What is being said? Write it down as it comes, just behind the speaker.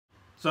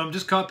So I'm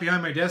just caught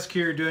behind my desk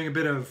here doing a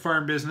bit of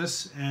farm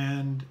business,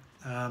 and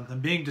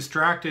I'm being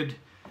distracted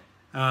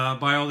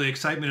by all the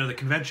excitement of the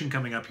convention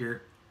coming up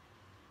here.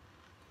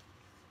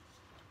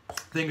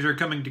 Things are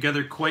coming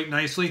together quite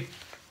nicely.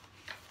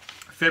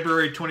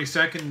 February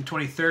 22nd and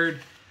 23rd,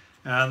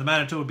 the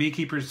Manitoba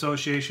Beekeepers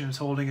Association is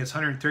holding its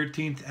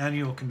 113th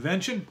annual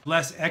convention.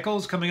 Les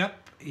Eccles coming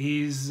up.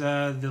 He's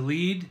the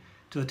lead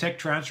to the tech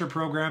transfer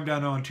program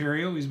down in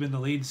Ontario. He's been the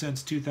lead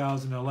since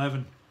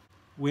 2011.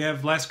 We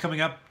have Les coming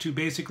up to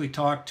basically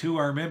talk to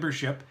our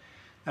membership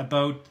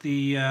about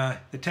the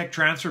tech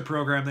transfer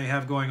program they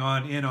have going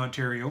on in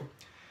Ontario,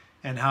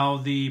 and how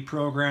the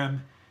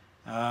program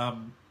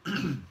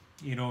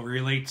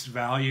relates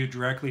value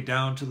directly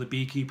down to the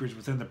beekeepers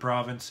within the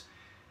province.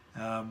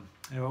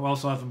 We'll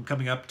also have them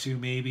coming up to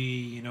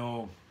maybe,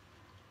 to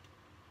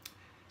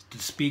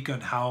speak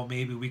on how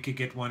maybe we could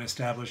get one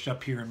established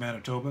up here in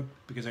Manitoba,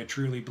 because I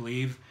truly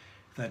believe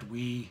that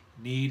we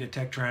need a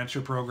tech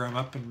transfer program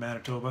up in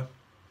Manitoba.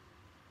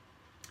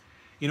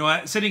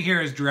 Sitting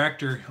here as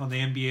director on the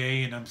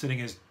MBA, and I'm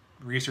sitting as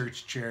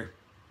research chair.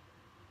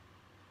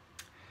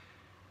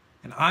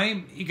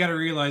 And you got to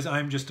realize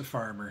I'm just a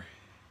farmer,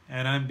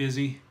 and I'm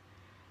busy,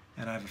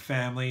 and I have a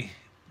family,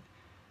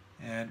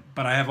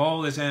 but I have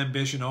all this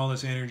ambition, all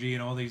this energy,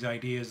 and all these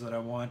ideas that I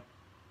want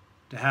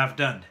to have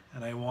done,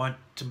 and I want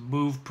to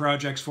move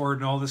projects forward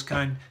and all this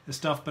kind of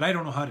stuff, but I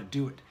don't know how to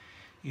do it.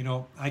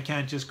 I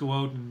can't just go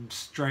out and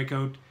strike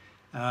out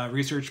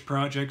research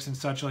projects and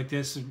such like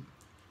this.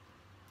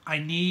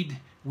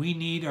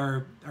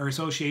 Our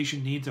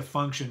association needs a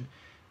function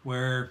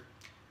where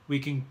we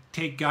can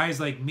take guys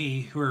like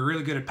me who are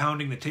really good at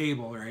pounding the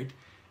table, right,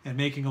 and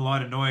making a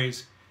lot of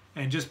noise,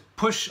 and just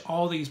push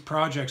all these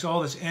projects,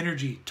 all this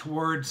energy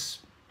towards,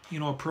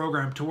 a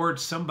program,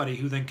 towards somebody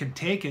who then can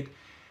take it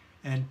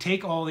and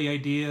take all the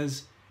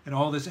ideas and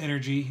all this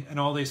energy and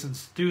all this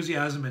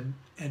enthusiasm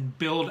and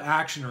build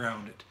action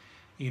around it.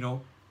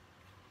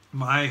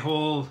 My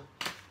whole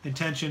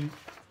intention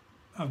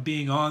of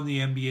being on the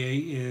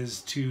MBA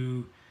is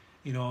to,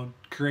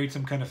 create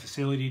some kind of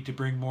facility to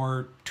bring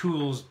more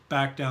tools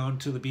back down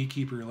to the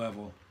beekeeper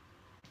level.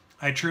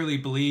 I truly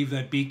believe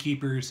that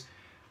beekeepers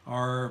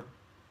have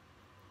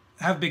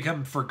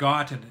become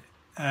forgotten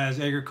as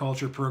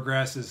agriculture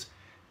progresses.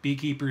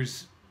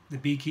 The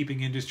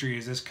beekeeping industry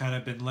has just kind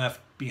of been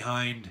left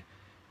behind,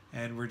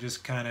 and we're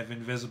just kind of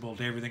invisible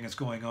to everything that's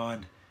going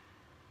on.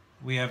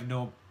 We have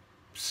no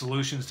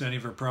solutions to any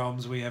of our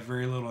problems. We have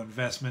very little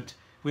investment.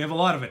 We have a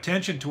lot of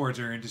attention towards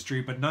our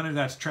industry, but none of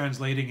that's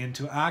translating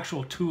into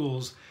actual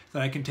tools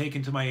that I can take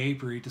into my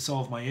apiary to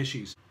solve my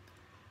issues.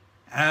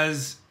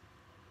 As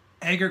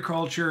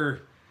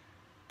agriculture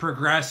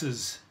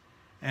progresses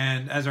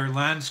and as our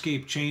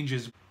landscape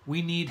changes,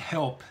 we need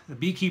help. The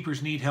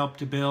beekeepers need help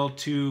to be able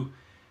to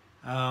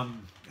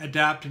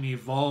adapt and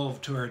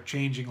evolve to our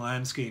changing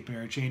landscape and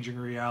our changing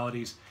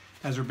realities,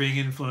 as we're being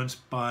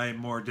influenced by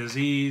more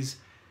disease.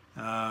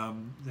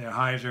 The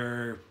hives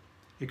are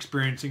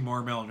experiencing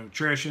more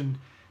malnutrition.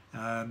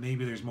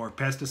 Maybe there's more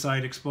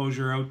pesticide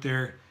exposure out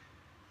there.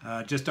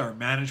 Just our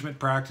management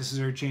practices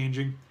are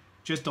changing.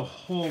 Just a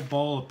whole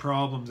ball of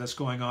problems that's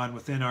going on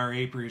within our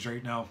apiaries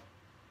right now.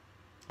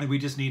 And we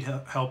just need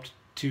help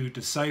to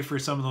decipher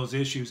some of those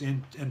issues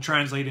and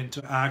translate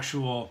into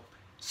actual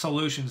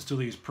solutions to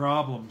these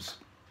problems.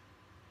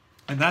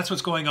 And that's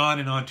what's going on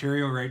in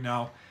Ontario right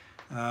now.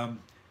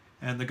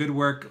 And the good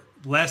work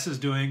Les is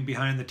doing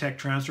behind the tech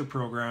transfer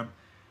program.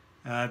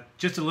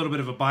 Just a little bit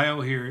of a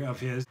bio here of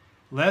his.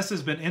 Les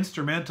has been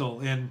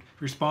instrumental in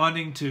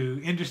responding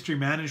to industry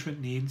management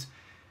needs,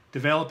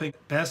 developing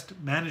best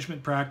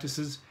management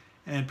practices,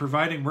 and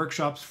providing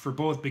workshops for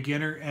both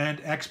beginner and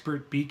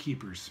expert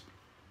beekeepers.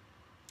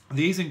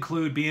 These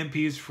include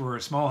BMPs for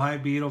small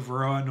hive beetle,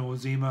 varroa,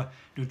 nosema,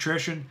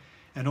 nutrition,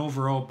 and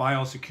overall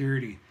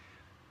biosecurity.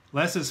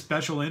 Les's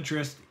special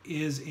interest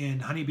is in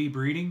honeybee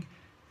breeding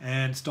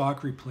and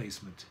stock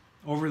replacement.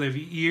 Over the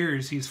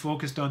years, he's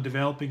focused on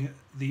developing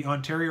the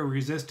Ontario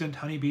Resistant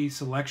Honeybee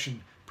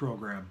Selection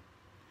Program,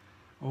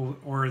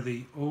 or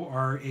the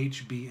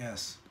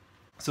ORHBS.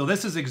 So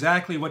this is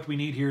exactly what we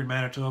need here in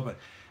Manitoba.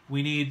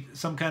 We need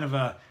some kind of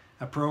a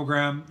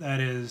program that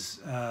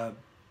is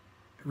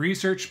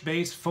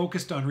research-based,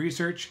 focused on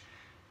research,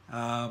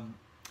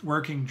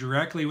 working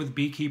directly with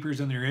beekeepers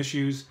and their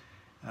issues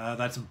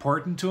that's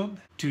important to them,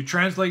 to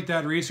translate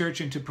that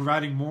research into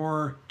providing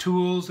more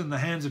tools in the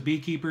hands of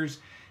beekeepers,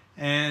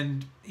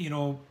 and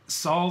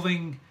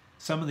solving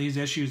some of these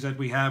issues that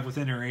we have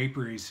within our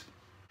apiaries.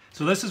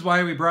 So this is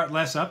why we brought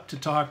Les up to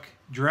talk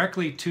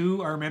directly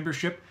to our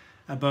membership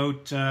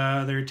about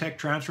their tech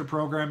transfer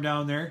program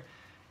down there,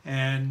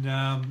 and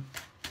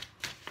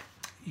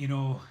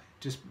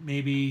just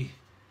maybe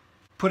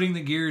putting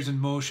the gears in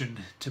motion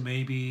to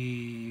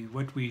maybe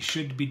what we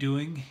should be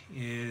doing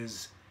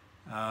is,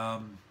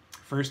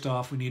 first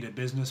off, we need a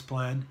business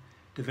plan.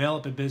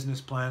 Develop a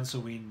business plan so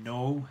we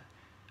know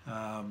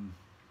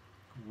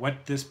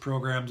what this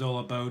program's all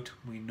about.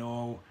 We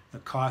know the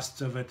costs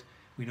of it.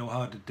 We know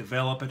how to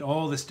develop it,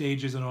 all the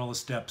stages and all the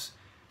steps.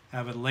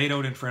 Have it laid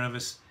out in front of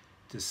us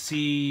to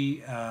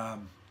see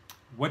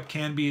what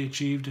can be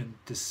achieved and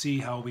to see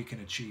how we can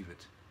achieve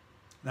it.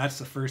 That's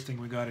the first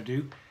thing we got to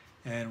do,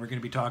 and we're going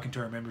to be talking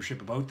to our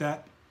membership about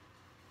that.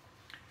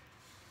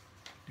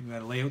 We got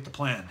to lay out the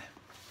plan.